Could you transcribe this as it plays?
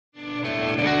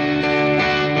Hey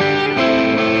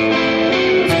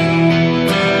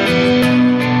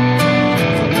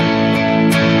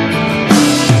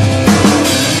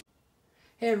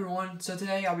everyone, so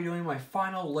today I'll be doing my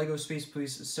final LEGO Space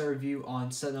Police set review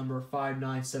on set number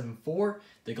 5974,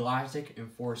 the Galactic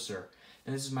Enforcer.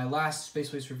 And this is my last Space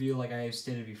Police review, like I have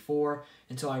stated before,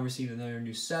 until I receive another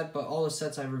new set. But all the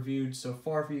sets I've reviewed so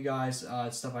far for you guys,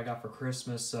 it's stuff I got for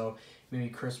Christmas, so maybe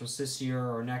Christmas this year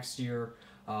or next year,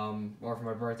 or for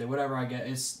my birthday, whatever I get.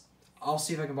 I'll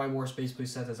see if I can buy more Space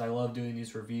Police sets, as I love doing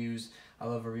these reviews. I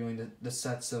love reviewing the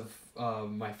sets of one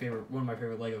of my favorite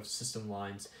LEGO system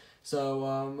lines.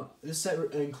 So this set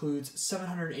includes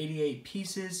 788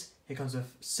 pieces. It comes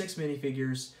with 6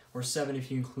 minifigures, or 7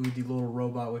 if you include the little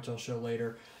robot, which I'll show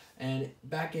later. And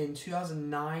back in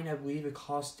 2009, I believe it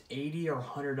cost $80 or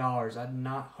 $100. I'm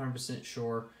not 100%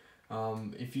 sure.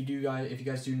 If you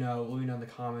guys do know, let me know in the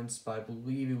comments. But I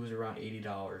believe it was around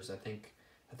 $80. I think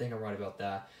I'm right about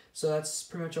that. So that's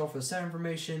pretty much all for the set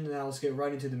information. Now let's get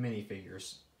right into the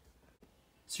minifigures.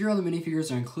 So here are all the minifigures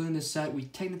that are included in this set. We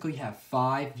technically have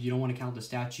 5 if you don't want to count the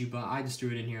statue, but I just threw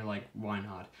it in here like, why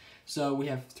not? So we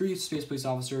have 3 Space Police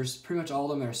officers. Pretty much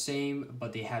all of them are the same,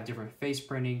 but they have different face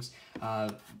printings.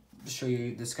 To show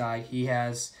you this guy, he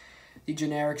has the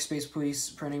generic Space Police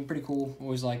printing, pretty cool.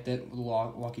 Always liked it, with a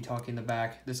walkie-talkie in the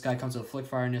back. This guy comes with a flick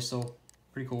fire missile,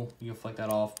 pretty cool. You can flick that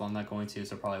off, but I'm not going to,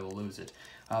 so probably will lose it.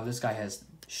 This guy has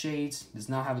shades, does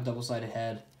not have a double-sided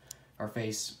head or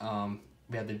face.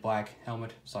 We have the black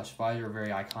helmet / visor, very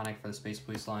iconic for the Space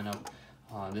Police lineup.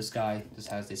 This guy just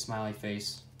has the smiley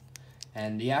face.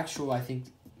 And the actual, I think,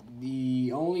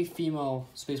 the only female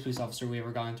Space Police officer we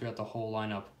ever gotten throughout the whole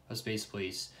lineup of Space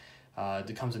Police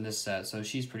that comes in this set. So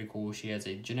she's pretty cool. She has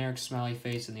a generic smiley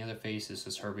face, and the other face is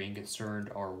just her being concerned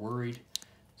or worried.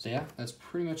 So yeah, that's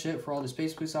pretty much it for all the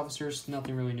Space Police officers.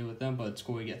 Nothing really new with them, but it's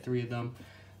cool we get 3 of them.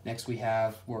 Next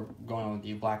we're going on with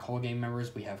the Black Hole Gang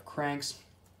members. We have Cranks.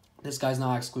 This guy's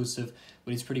not exclusive,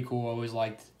 but he's pretty cool. I always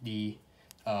liked the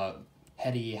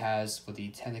head he has with the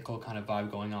tentacle kind of vibe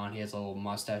going on. He has a little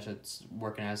mustache that's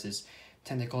working as his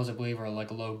tentacles, I believe, or like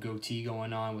a little goatee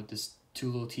going on with this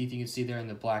 2 little teeth you can see there, and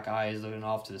the black eyes looking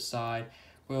off to the side.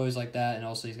 We always like that. And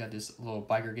also he's got this little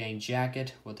biker gang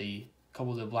jacket with a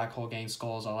couple of the Black Hole Gang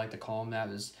skulls. I like to call them that,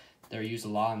 because they're used a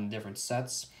lot in different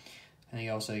sets. And then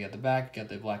you got the back, got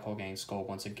the Black Hole Gang skull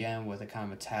once again with a kind of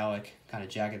metallic kind of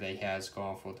jacket that he has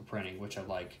going for the printing, which I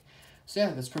like. So yeah,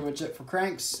 that's pretty much it for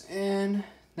Cranks. And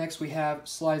next we have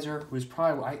Slizer, who's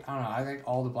probably, I don't know, I like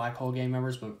all the Black Hole Gang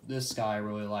members, but this guy I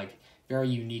really like. Very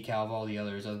unique out of all the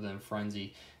others other than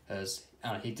Frenzy, because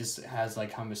I don't know, he just has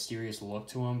like kind of mysterious look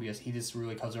to him, because he just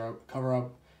really cover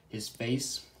up his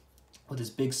face with his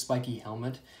big spiky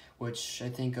helmet, which I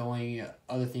think only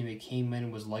other thing that came in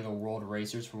was LEGO World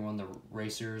Racers, from one of the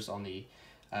racers on the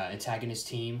antagonist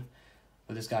team.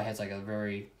 But this guy has like a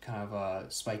very kind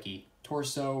of spiky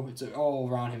torso. It's all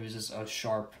around him is just a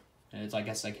sharp, and it's, I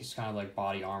guess, like he's kind of like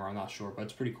body armor, I'm not sure, but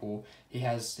it's pretty cool. He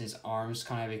has his arms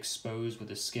kind of exposed with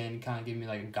his skin, kind of giving me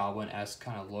like a goblin-esque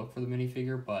kind of look for the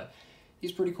minifigure, but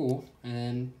he's pretty cool. And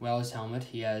then, well, his helmet,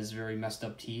 he has very messed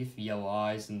up teeth, yellow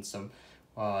eyes, and some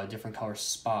different color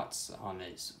spots on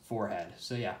his forehead.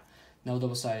 So yeah, no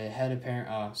double-sided head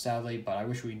sadly, but I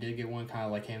wish we did get one kind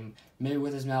of like him, maybe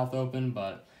with his mouth open,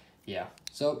 but yeah.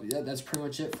 So yeah, that's pretty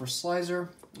much it for Slizer.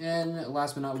 And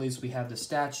last but not least, we have the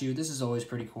statue. This is always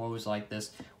pretty cool. I always like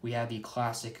this. We have the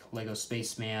classic LEGO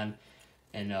Spaceman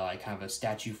in like kind of a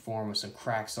statue form with some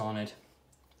cracks on it.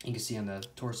 You can see on the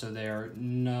torso there,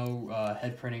 no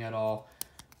head printing at all.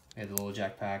 We have the little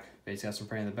jackpack. Basically got some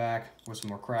printing in the back with some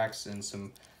more cracks and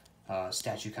some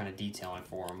statue kind of detailing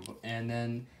for him. And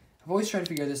then I've always tried to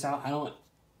figure this out. I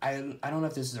don't know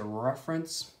if this is a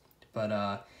reference,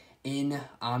 but in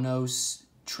Anos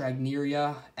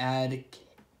Tragneria ad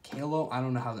Kalo. I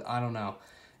don't know. I don't know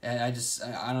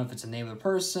if it's a name of the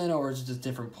person or it's just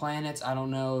different planets. I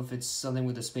don't know if it's something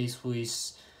with the Space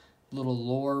Police little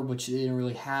lore, which they didn't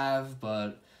really have,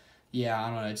 but yeah, I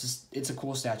don't know. It's a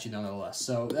cool statue nonetheless.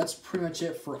 So that's pretty much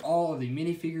it for all of the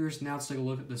minifigures. Now let's take a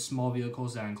look at the small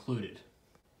vehicles that are included.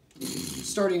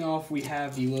 Starting off, we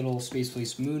have the little Space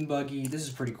Police moon buggy. This is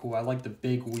pretty cool. I like the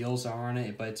big wheels that are on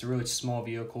it, but it's a really small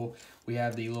vehicle. We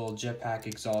have the little jetpack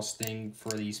exhaust thing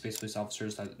for the Space Police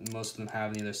officers that most of them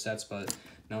have in the other sets, but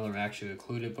none of them are actually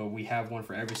included. But we have one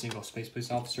for every single Space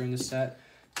Police officer in this set.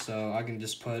 So I can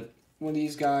just put one of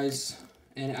these guys,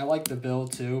 and I like the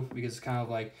build too, because it's kind of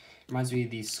like, reminds me of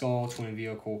the Skull Twin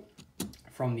vehicle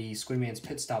from the Squidman's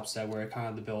Pit Stop set, where it kind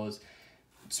of the build is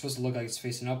supposed to look like it's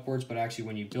facing upwards, but actually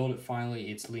when you build it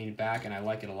finally, it's leaned back, and I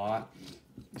like it a lot.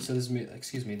 So this is,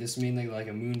 excuse me, this is mainly like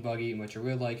a moon buggy, which I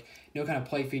really like. No kind of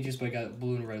play features, but I got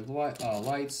blue and red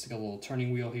lights. Got a little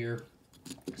turning wheel here,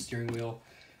 steering wheel.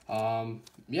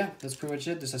 Yeah, that's pretty much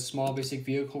it. This is a small basic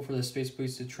vehicle for the Space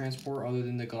Police to transport other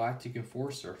than the Galactic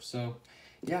Enforcer. So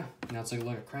yeah, now let's take a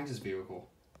look at Cranks' vehicle.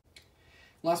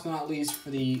 Last but not least, for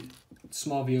the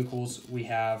small vehicles, we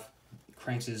have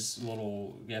Cranks'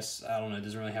 little, I guess, I don't know, it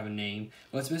doesn't really have a name.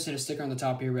 But it's missing a sticker on the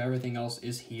top here, but everything else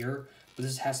is here. But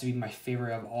this has to be my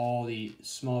favorite of all the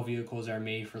small vehicles that are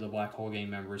made for the Black Hole Game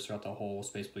members throughout the whole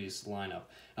Space Police lineup.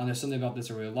 There's something about this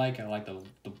I really like. I like the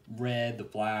red, the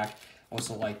black.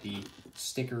 Also like the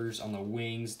stickers on the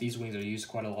wings. These wings are used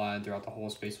quite a lot throughout the whole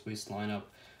Space Police lineup.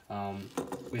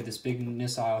 We have this big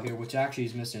missile here, which actually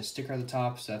is missing a sticker at the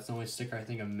top, so that's the only sticker I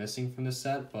think I'm missing from this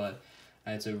set, but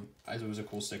it was a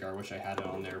cool sticker. I wish I had it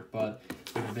on there. But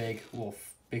we have a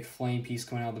big flame piece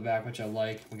coming out of the back, which I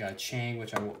like. We got a chain,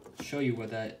 which I will show you what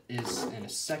that is in a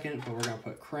second, but we're going to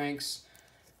put Cranks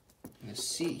in the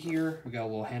seat here. We got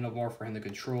a little handlebar for him to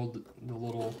control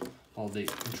they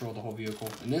control the whole vehicle.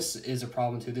 And this is a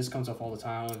problem too. This comes off all the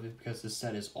time because this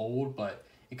set is old, but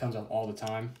it comes off all the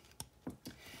time.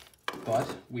 But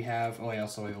we have, oh, I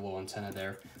also have a little antenna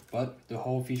there. But the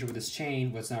whole feature with this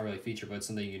chain, well, it's not really a feature, but it's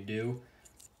something you can do,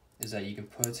 is that you can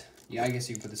put, I guess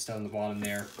you can put the stud on the bottom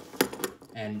there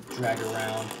and drag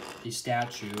around the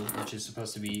statue, which is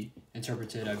supposed to be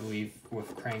interpreted, I believe,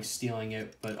 with Crank stealing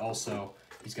it, but also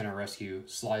he's going to rescue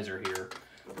Slizer here.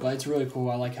 But it's really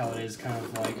cool. I like how it is kind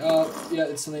of like, oh, yeah,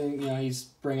 it's something, you know, he's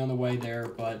bringing on the way there.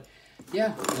 But,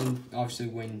 yeah, and obviously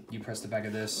when you press the back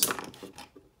of this,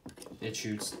 it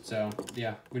shoots. So,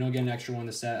 yeah, we don't get an extra one in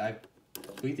the set. I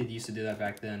believe they used to do that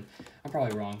back then. I'm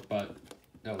probably wrong, but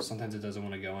no, sometimes it doesn't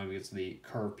want to go in because of the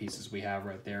curved pieces we have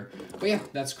right there. But, yeah,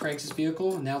 that's Cranks'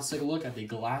 vehicle. Now let's take a look at the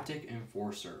Galactic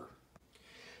Enforcer.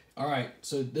 All right,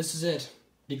 so this is it.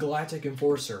 The Galactic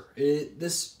Enforcer.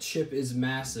 This ship is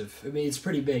massive. I mean, it's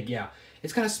pretty big, yeah.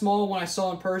 It's kind of small when I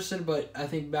saw it in person, but I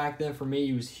think back then for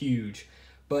me it was huge.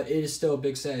 But it is still a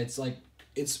big set. It's like,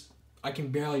 I can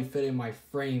barely fit in my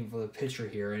frame for the picture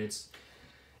here, and it's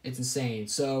insane.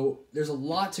 So there's a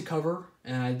lot to cover,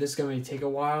 and this is going to take a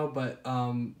while, but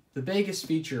the biggest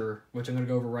feature, which I'm going to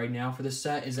go over right now for this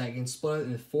set, is that I can split it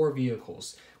into 4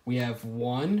 vehicles. We have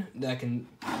one that can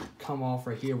come off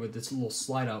right here with this little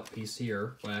slide out piece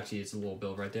here. Well, actually, it's a little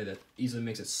build right there that easily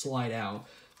makes it slide out.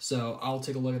 So I'll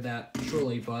take a look at that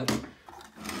shortly, but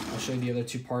I'll show you the other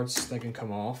 2 parts that can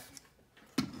come off.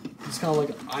 It's kind of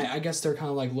like, I guess they're kind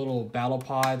of like little battle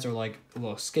pods or like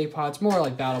little escape pods. More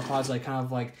like battle pods, like kind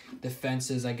of like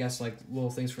defenses, I guess, like little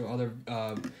things for other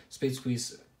Space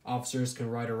Police officers can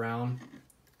ride around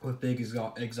with big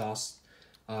exhaust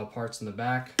parts in the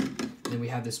back. And then we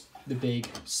have the big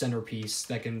centerpiece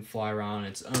that can fly around on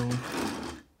its own.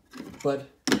 But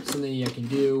something I can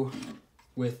do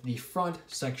with the front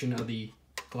section of the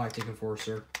Galactic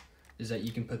Enforcer is that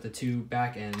you can put the 2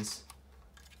 back ends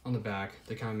on the back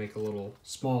to kind of make a little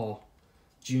small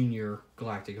junior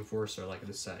Galactic Enforcer, like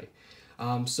to say.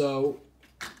 So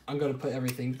I'm going to put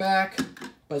everything back,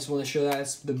 but I just want to show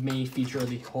that's the main feature of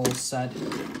the whole set.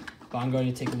 But I'm going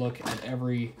to take a look at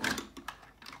every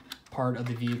part of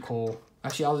the vehicle.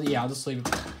 Actually, I'll just leave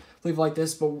it like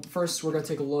this, but first we're going to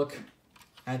take a look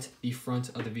at the front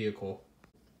of the vehicle.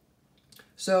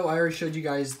 So I already showed you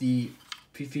guys the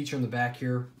feature on the back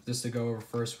here, just to go over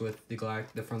first with the front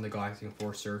of the Galactic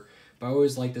Enforcer. But I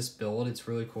always like this build. It's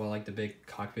really cool. I like the big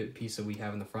cockpit piece that we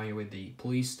have in the front here with the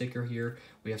police sticker here.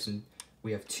 We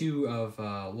have 2 of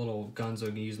little guns that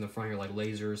we can use in the front here, like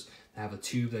lasers. That have a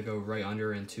tube that go right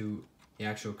under into the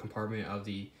actual compartment of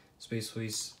the Space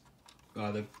Police,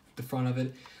 the front of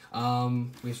it.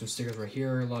 We have some stickers right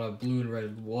here, a lot of blue and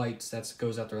red lights. That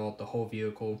goes out throughout the whole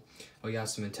vehicle. We got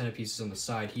some antenna pieces on the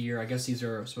side here. I guess these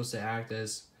are supposed to act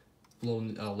as little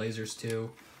lasers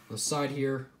too. On the side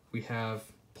here, we have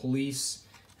police,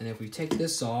 and if we take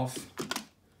this off,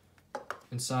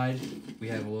 inside we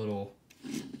have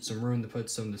some room to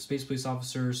put some of the Space Police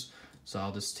officers. So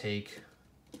I'll just take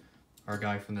our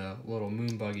guy from the little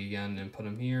moon buggy again and put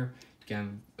him here.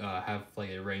 Again, have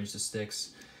like arrange the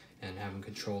sticks and have him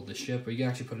control the ship. But you can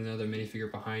actually put another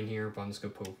minifigure behind here, but I'm just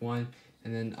going to put 1.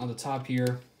 And then on the top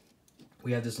here,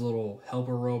 we have this little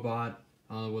helper robot.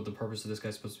 I don't know what the purpose of this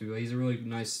guy's supposed to be, but he's a really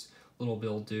nice little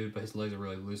build dude, but his legs are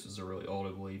really loose. They're really old,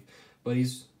 I believe. But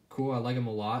he's cool. I like him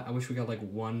a lot. I wish we got like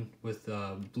one with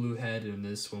blue head and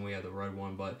this one we have the red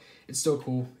one, but it's still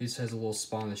cool. He just has a little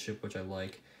spot on the ship, which I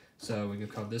like. So we can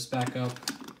cover this back up.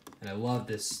 And I love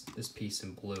this piece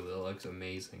in blue. It looks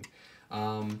amazing.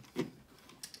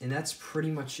 And that's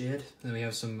pretty much it. Then we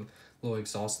have some little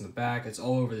exhaust in the back. It's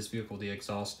all over this vehicle, the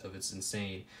exhaust of it's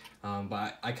insane.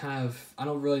 But I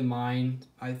don't really mind.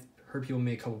 I've heard people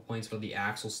make a couple points about the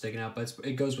axle sticking out, but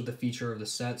it goes with the feature of the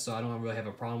set, so I don't really have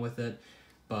a problem with it.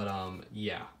 But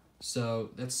yeah,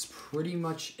 so that's pretty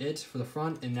much it for the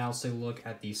front, and now let's take a look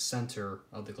at the center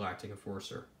of the Galactic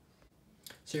Enforcer.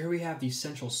 So here we have the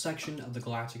central section of the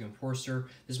Galactic Enforcer.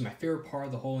 This is my favorite part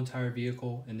of the whole entire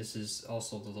vehicle, and this is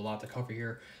also, there's a lot to cover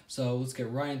here. So let's get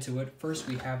right into it. First,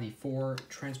 we have the 4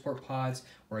 transport pods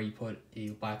where you put a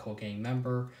Black Hole Gang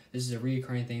member. This is a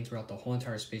recurring thing throughout the whole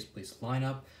entire Space Police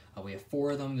lineup. We have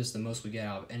 4 of them. This is the most we get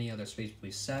out of any other Space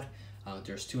Police set.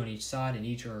 There's 2 on each side, and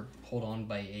each are held on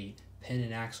by a pin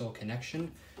and axle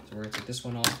connection. So we're going to take this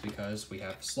one off because we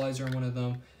have a slicer in one of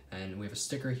them. And we have a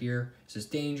sticker here. It says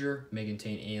danger, may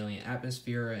contain alien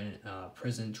atmosphere and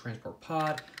prison transport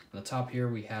pod. On the top here,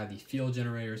 we have the fuel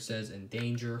generator. It says in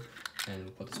danger. And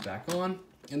we'll put this back on.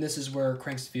 And this is where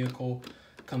Crank's vehicle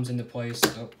comes into place.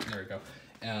 Oh, there we go.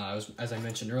 As I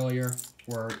mentioned earlier,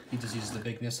 where he just uses the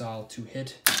big missile to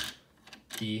hit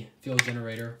the fuel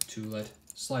generator to let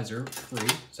Slicer free.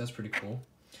 So that's pretty cool.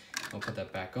 I'll put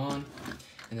that back on.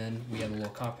 And then we have a little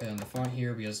cockpit on the front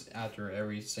here because after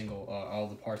every single, all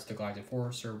the parts of the Galactic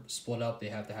Force are split up, they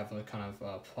have to have a kind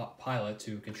of pilot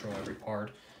to control every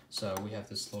part. So we have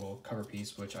this little cover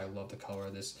piece, which I love the color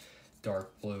of this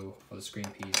dark blue for the screen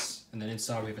piece. And then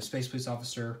inside we have a Space Police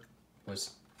Officer with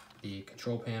the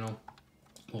control panel,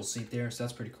 little seat there, so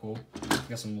that's pretty cool.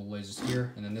 Got some little lasers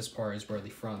here, and then this part is where the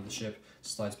front of the ship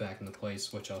slides back into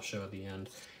place, which I'll show at the end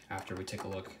after we take a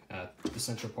look at the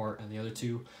central part and the other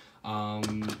 2. Well,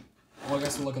 I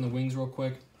guess we'll look on the wings real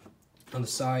quick. On the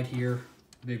side here,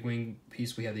 big wing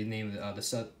piece, we have the name of the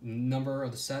set number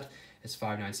of the set. It's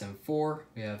 5974.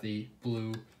 We have the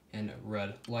blue and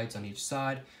red lights on each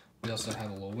side. We also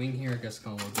have a little wing here. I guess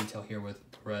kind of a little detail here with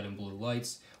red and blue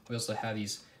lights. We also have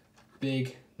these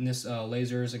big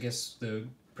lasers, I guess, to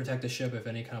protect the ship if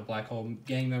any kind of Black Hole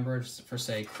Gang member, for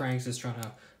say Cranks is trying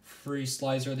to free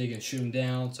Slicer, they can shoot him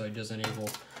down so he doesn't able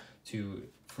to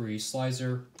free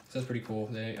Slicer. So that's pretty cool.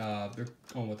 They're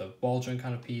going with a ball joint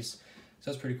kind of piece.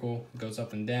 So that's pretty cool. It goes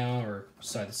up and down or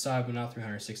side to side, but not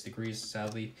 360 degrees,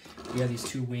 sadly. We have these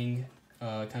 2 wing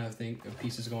kind of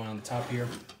pieces going on the top here.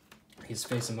 You can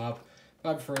face them up.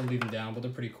 I prefer to leave them down, but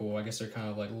they're pretty cool. I guess they're kind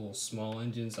of like little small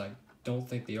engines. I don't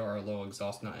think they are low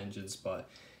exhaust, not engines, but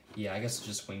yeah, I guess it's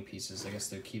just wing pieces. I guess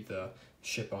they keep the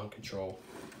ship on control.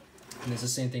 And it's the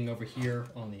same thing over here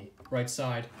on the right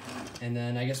side. And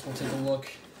then I guess we'll take a look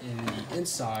in the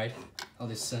inside of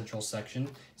this central section.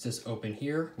 It says open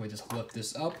here. We just lift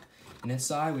this up. And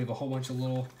inside we have a whole bunch of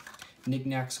little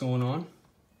knickknacks going on.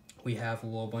 We have a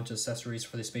little bunch of accessories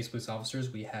for the Space Police officers.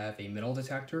 We have a metal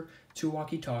detector, 2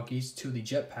 walkie-talkies, 2 of the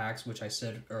jetpacks, which I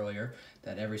said earlier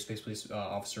that every Space Police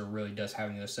officer really does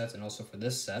have in their sets, and also for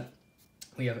this set.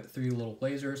 We have 3 little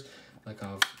lasers, like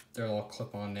they're all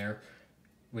clip on there.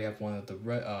 We have one of the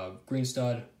red, green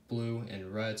stud, blue,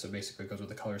 and red, so basically it goes with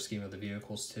the color scheme of the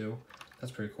vehicles too.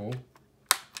 That's pretty cool.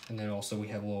 And then also we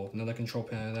have another control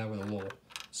panel there with a little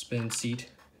spin seat,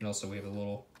 and also we have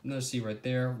another seat right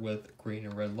there with green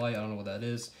and red light. I don't know what that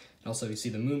is. And also you see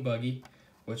the moon buggy,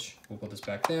 which we'll put this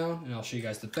back down, and I'll show you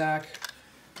guys the back.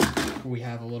 We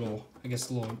have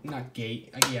not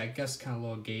gate, yeah, I guess kind of a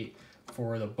little gate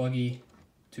for the buggy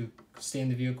to stay in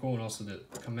the vehicle and also to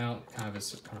come out.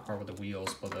 It's kind of hard with the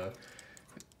wheels, but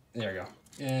there you go.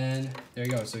 And there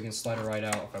you go, so you can slide it right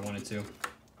out if I wanted to.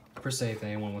 Per se, if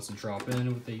anyone wants to drop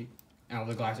in with out of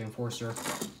the Galactic Enforcer,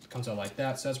 it comes out like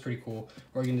that, so that's pretty cool.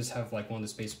 Or you can just have like one of the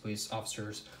Space Police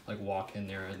officers like walk in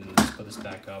there and then just put this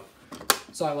back up.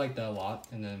 So I like that a lot.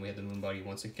 And then we have the moon buggy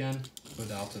once again, put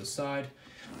that off to the side.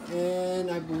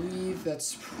 And I believe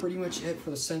that's pretty much it for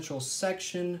the central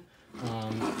section.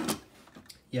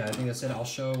 Yeah, I think that's it. I'll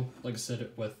show, like I said,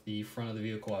 with the front of the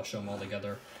vehicle, I'll show them all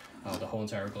together, the whole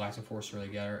entire Galactic Force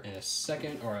together in a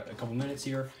second, or a couple minutes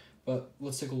here. But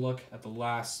let's take a look at the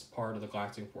last part of the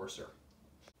Galactic Enforcer.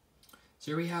 So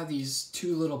here we have these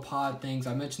 2 little pod things.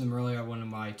 I mentioned them earlier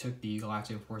when I took the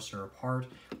Galactic Enforcer apart,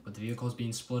 with the vehicles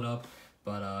being split up.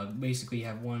 But basically you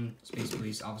have one Space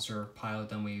Police officer pilot,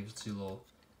 then we have 2 little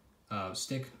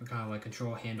stick, kind of like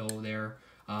control handle there.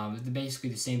 It's basically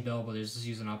the same build, but they're just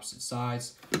using opposite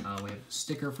sides. We have a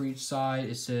sticker for each side.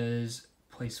 It says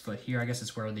place foot here. I guess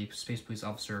it's where the Space Police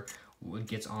officer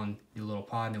gets on the little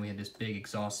pod. And then we have this big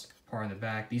exhaust part in the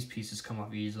back. These pieces come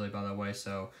off easily, by the way,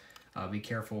 so be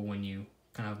careful when you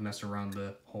kind of mess around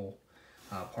the whole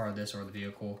part of this or the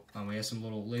vehicle. We have some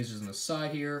little lasers on the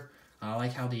side here. I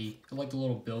like the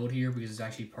little build here because it's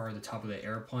actually part of the top of the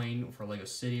airplane for Lego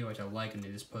City, which I like, and they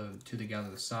just put them 2 together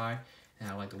on the side. And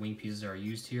I like the wing pieces that are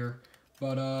used here.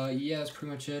 But yeah, that's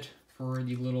pretty much it for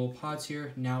the little pods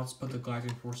here. Now let's put the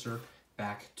Galactic Enforcer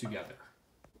back together.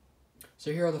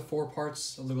 So here are the 4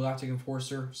 parts of the Galactic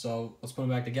Enforcer. So let's put them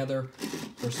back together.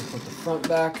 First, let's put the front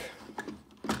back.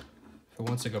 So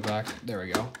once I go back, there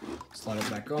we go. Slide it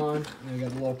back on. And then we got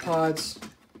the little pods.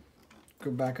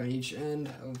 Go back on each end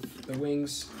of the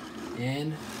wings.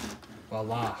 And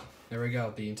voila. There we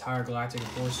go. The entire Galactic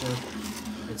Enforcer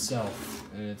itself.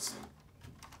 And it's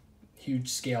huge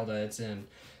scale that it's in.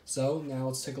 So now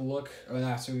let's take a look.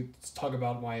 Let's talk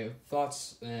about my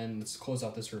thoughts and let's close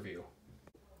out this review.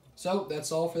 So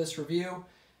that's all for this review.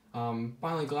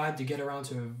 Finally glad to get around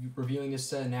to reviewing this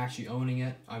set and actually owning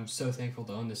it. I'm so thankful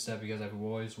to own this set because I've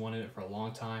always wanted it for a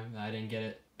long time. I didn't get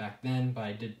it back then, but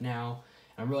I did now.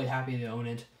 I'm really happy to own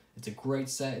it. It's a great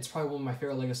set. It's probably one of my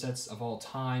favorite LEGO sets of all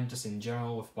time, just in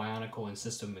general, with Bionicle and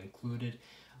system included.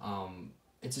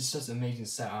 It's just an amazing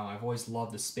set. I've always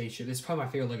loved the spaceship. It's probably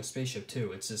my favorite LEGO spaceship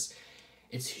too. It's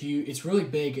huge. It's really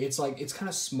big. It's kind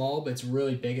of small, but it's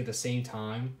really big at the same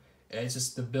time. It's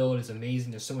just, the build is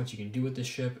amazing. There's so much you can do with this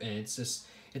ship, and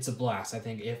it's a blast. I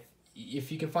think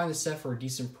if you can find the set for a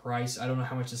decent price, I don't know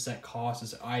how much the set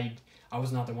costs. I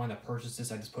was not the one that purchased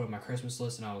this. I just put it on my Christmas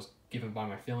list, and I was given by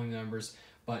my family members.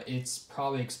 But it's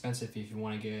probably expensive if you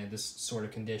want to get it in this sort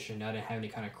of condition. I didn't have any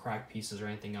kind of cracked pieces or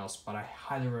anything else, but I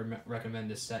highly recommend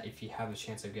this set if you have the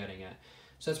chance of getting it.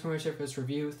 So that's pretty much it for this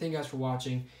review. Thank you guys for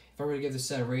watching. If I were to give this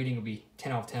set a rating, it would be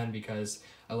 10 out of 10 because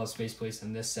I love Space Police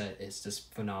and this set is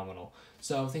just phenomenal.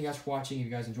 So thank you guys for watching. If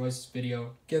you guys enjoyed this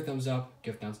video, give a thumbs up,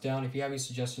 give a thumbs down. If you have any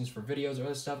suggestions for videos or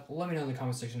other stuff, let me know in the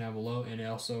comment section down below, and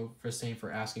also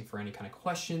for asking for any kind of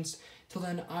questions. Till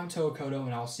then, I'm Toakoto,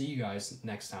 and I'll see you guys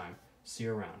next time. See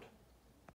you around.